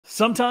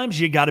Sometimes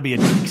you got to be a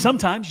dick.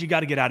 Sometimes you got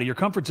to get out of your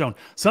comfort zone.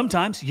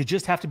 Sometimes you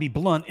just have to be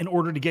blunt in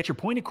order to get your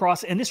point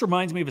across. And this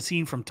reminds me of a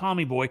scene from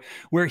Tommy Boy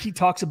where he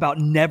talks about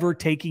never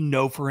taking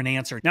no for an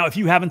answer. Now, if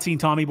you haven't seen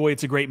Tommy Boy,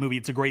 it's a great movie.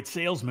 It's a great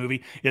sales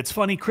movie. It's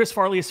funny. Chris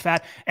Farley is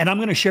fat. And I'm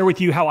going to share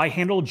with you how I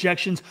handle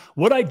objections,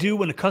 what I do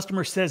when a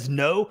customer says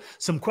no,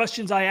 some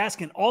questions I ask,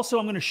 and also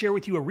I'm going to share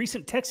with you a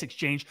recent text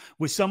exchange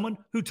with someone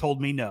who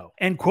told me no.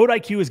 And Quote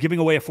IQ is giving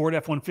away a Ford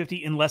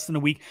F-150 in less than a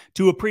week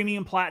to a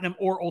premium, platinum,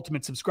 or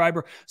ultimate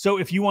subscriber. So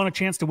if you want a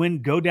chance to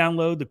win, go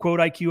download the Quote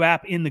IQ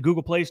app in the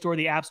Google Play Store,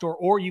 the App Store,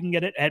 or you can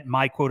get it at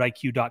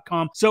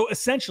myquoteiq.com. So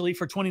essentially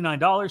for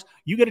 $29,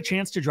 you get a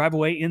chance to drive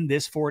away in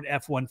this Ford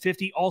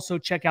F-150. Also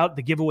check out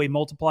the giveaway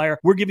multiplier.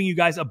 We're giving you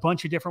guys a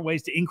bunch of different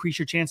ways to increase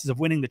your chances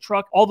of winning the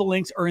truck. All the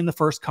links are in the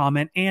first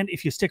comment. And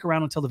if you stick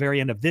around until the very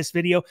end of this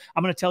video,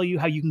 I'm going to tell you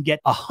how you can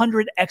get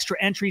 100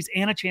 extra entries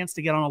and a chance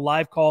to get on a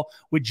live call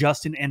with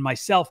Justin and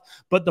myself.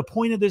 But the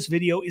point of this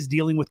video is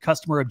dealing with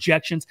customer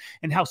objections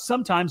and how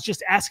sometimes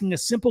just asking a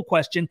simple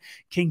question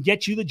can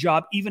get you the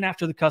job even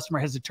after the customer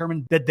has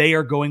determined that they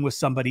are going with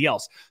somebody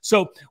else.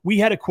 So we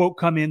had a quote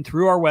come in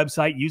through our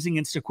website using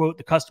InstaQuote.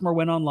 The customer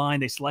went online,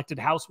 they selected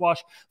house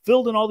wash,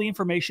 filled in all the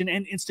information,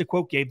 and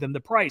InstaQuote gave them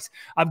the price.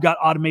 I've got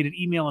automated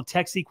email and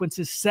text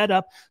sequences set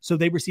up so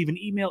they receive an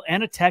email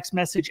and a text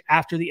message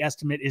after the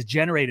estimate is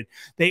generated.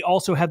 They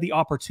also have the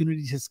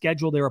opportunity to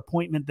schedule their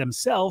appointment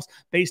themselves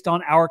based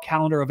on our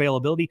calendar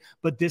availability,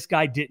 but this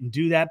guy didn't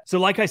do that. So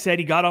like I said,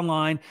 he got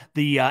online,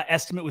 the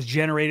estimate was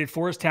generated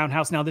for his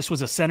townhouse. Now this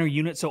was a center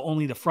unit, so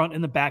only the front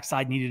and the back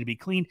side needed to be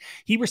cleaned.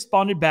 He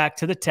responded back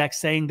to the text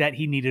saying that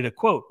he needed a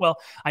quote. Well,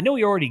 I know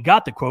he already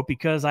got the quote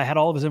because I had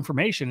all of his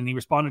information and he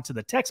responded to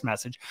the text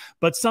message,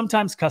 but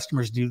sometimes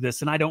customers do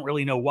this and I don't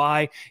really know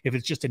why, if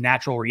it's just a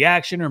natural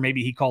reaction or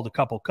maybe he called a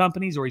couple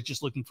companies or he's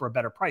just looking for a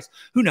better price.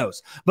 Who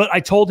knows? But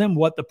I told him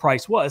what the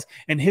price was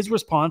and his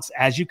response,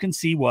 as you can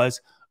see, was,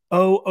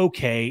 "Oh,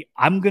 okay,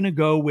 I'm going to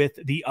go with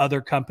the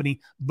other company,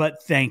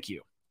 but thank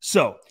you."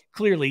 So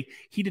clearly,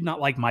 he did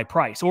not like my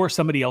price, or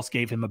somebody else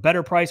gave him a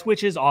better price,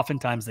 which is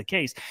oftentimes the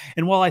case.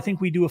 And while I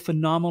think we do a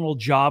phenomenal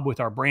job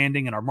with our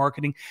branding and our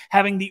marketing,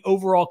 having the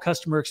overall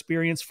customer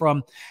experience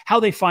from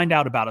how they find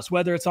out about us,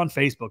 whether it's on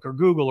Facebook or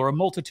Google or a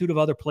multitude of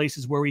other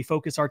places where we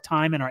focus our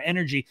time and our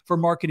energy for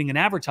marketing and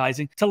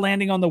advertising, to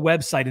landing on the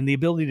website and the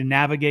ability to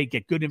navigate,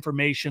 get good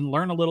information,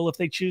 learn a little if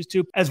they choose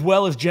to, as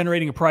well as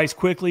generating a price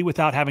quickly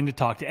without having to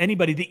talk to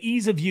anybody. The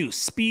ease of use,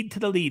 speed to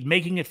the lead,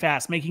 making it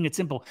fast, making it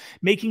simple,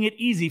 making it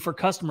easy for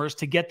customers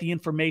to get the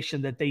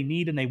information that they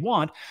need and they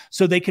want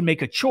so they can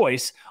make a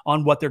choice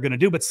on what they're going to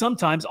do. But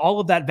sometimes all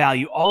of that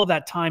value, all of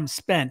that time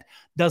spent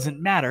doesn't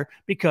matter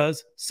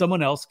because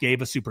someone else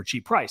gave a super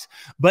cheap price.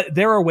 But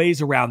there are ways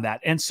around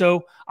that. And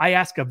so I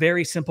ask a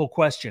very simple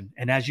question.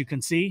 And as you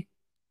can see,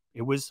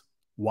 it was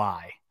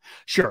why.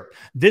 Sure,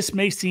 this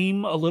may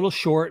seem a little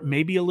short,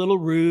 maybe a little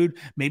rude,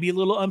 maybe a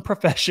little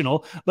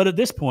unprofessional, but at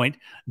this point,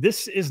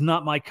 this is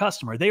not my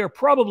customer. They are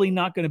probably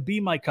not going to be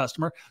my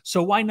customer,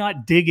 so why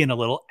not dig in a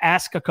little,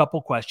 ask a couple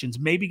questions,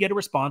 maybe get a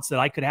response that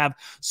I could have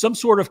some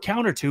sort of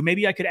counter to.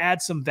 Maybe I could add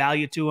some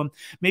value to them.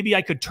 Maybe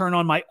I could turn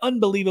on my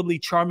unbelievably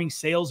charming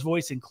sales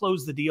voice and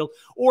close the deal,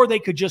 or they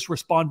could just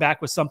respond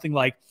back with something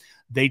like,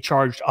 they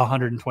charged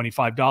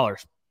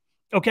 $125.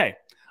 Okay,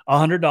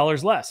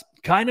 $100 less.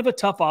 Kind of a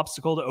tough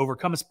obstacle to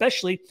overcome,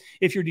 especially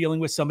if you're dealing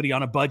with somebody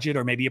on a budget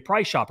or maybe a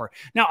price shopper.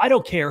 Now, I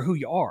don't care who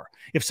you are.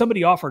 If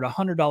somebody offered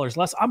 $100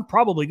 less, I'm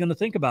probably going to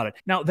think about it.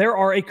 Now, there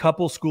are a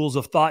couple schools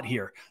of thought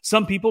here.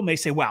 Some people may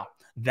say, wow,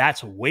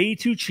 that's way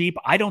too cheap.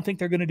 I don't think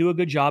they're going to do a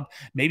good job.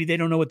 Maybe they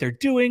don't know what they're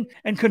doing.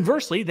 And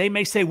conversely, they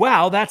may say,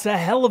 wow, that's a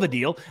hell of a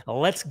deal.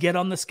 Let's get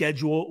on the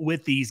schedule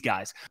with these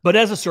guys. But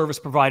as a service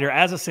provider,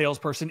 as a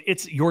salesperson,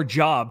 it's your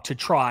job to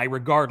try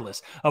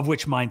regardless of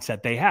which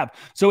mindset they have.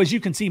 So as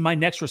you can see, my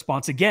next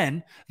response,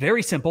 again,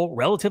 very simple,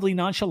 relatively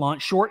nonchalant,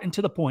 short and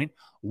to the point.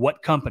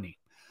 What company?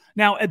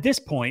 Now, at this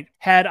point,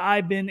 had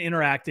I been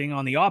interacting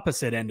on the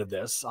opposite end of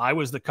this, I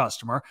was the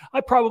customer,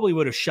 I probably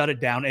would have shut it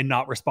down and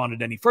not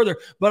responded any further,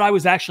 but I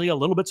was actually a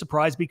little bit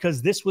surprised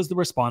because this was the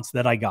response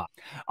that I got.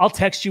 I'll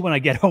text you when I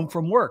get home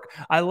from work.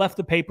 I left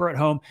the paper at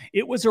home.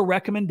 It was a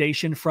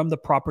recommendation from the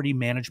property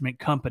management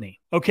company.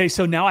 Okay,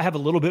 so now I have a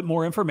little bit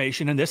more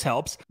information and this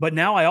helps, but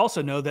now I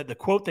also know that the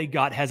quote they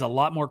got has a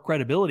lot more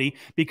credibility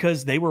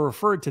because they were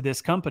referred to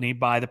this company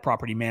by the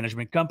property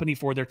management company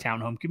for their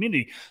townhome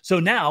community. So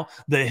now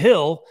the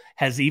hill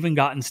has even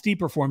gotten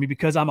steeper for me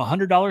because I'm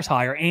 $100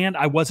 higher and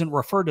I wasn't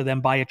referred to them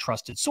by a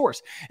trusted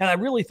source. And I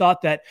really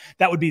thought that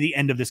that would be the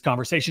end of this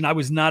conversation. I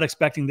was not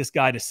expecting this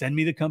guy to send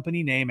me the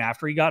company name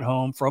after he got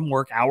home from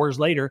work hours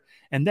later.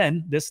 And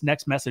then this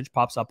next message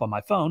pops up on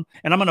my phone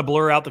and I'm going to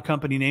blur out the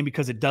company name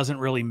because it doesn't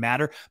really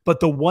matter.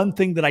 But the one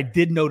thing that I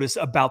did notice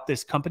about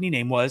this company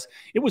name was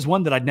it was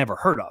one that I'd never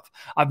heard of.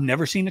 I've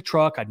never seen a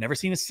truck. I'd never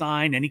seen a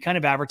sign, any kind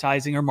of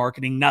advertising or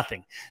marketing,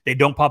 nothing. They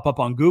don't pop up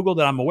on Google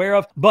that I'm aware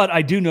of, but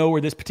I do know where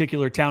this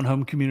particular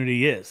townhome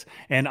community is.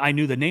 And I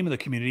knew the name of the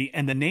community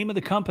and the name of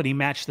the company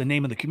matched the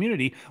name of the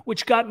community,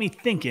 which got me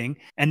thinking,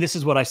 and this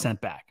is what I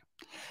sent back.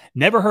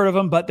 Never heard of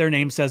him, but their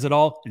name says it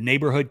all.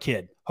 Neighborhood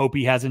kid. Hope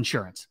he has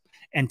insurance.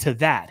 And to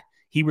that,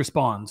 he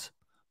responds,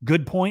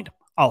 good point.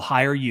 I'll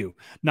hire you.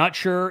 Not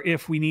sure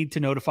if we need to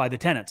notify the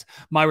tenants.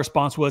 My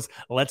response was,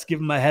 let's give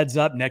them a heads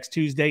up next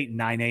Tuesday,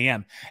 9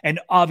 a.m. And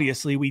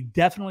obviously, we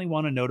definitely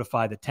want to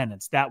notify the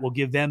tenants. That will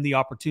give them the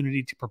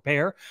opportunity to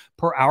prepare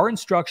per our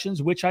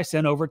instructions, which I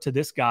sent over to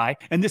this guy.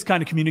 And this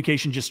kind of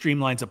communication just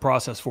streamlines the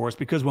process for us,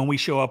 because when we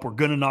show up, we're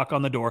going to knock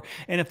on the door.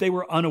 And if they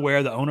were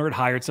unaware the owner had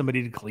hired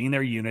somebody to clean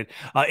their unit,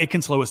 it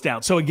can slow us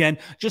down. So again,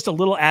 just a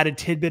little added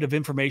tidbit of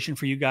information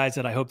for you guys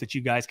that I hope that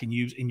you guys can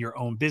use in your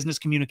own business.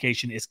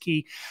 Communication is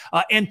key.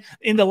 And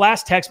in the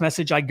last text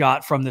message I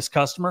got from this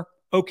customer,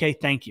 okay,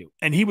 thank you.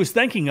 And he was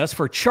thanking us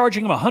for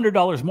charging him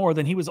 $100 more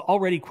than he was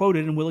already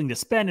quoted and willing to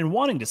spend and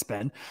wanting to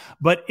spend.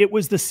 But it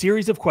was the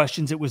series of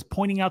questions. It was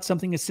pointing out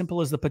something as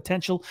simple as the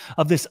potential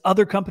of this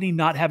other company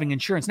not having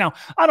insurance. Now,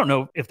 I don't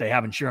know if they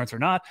have insurance or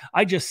not.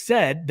 I just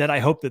said that I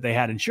hope that they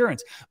had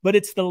insurance. But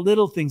it's the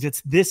little things.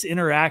 It's this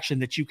interaction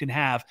that you can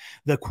have,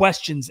 the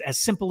questions, as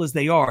simple as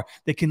they are,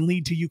 that can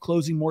lead to you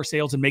closing more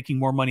sales and making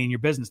more money in your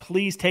business.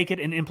 Please take it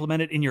and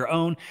implement it in your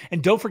own.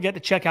 And don't forget to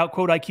check out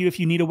Quote IQ if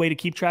you need a way to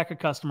keep track of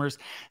customers,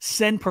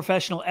 send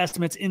professional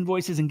estimates,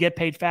 invoices, and get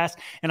paid fast.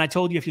 And I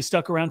told you, if you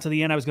stuck around to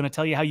the end, I was going to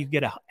tell you how you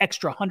get an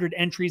extra 100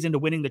 entries into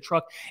winning the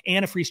truck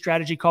and a free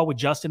strategy call with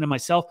Justin and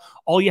myself.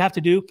 All you have to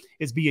do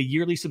is be a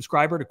yearly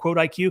subscriber to Quote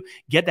IQ.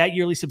 Get that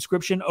yearly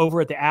subscription over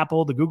at the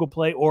Apple, the Google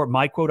Play, or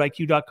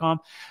myquoteiq.com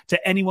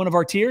to any one of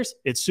our tiers.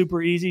 It's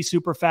super easy,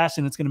 super fast,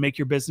 and it's going to make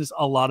your business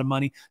a lot of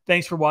money.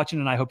 Thanks for watching,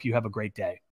 and I hope you have a great day.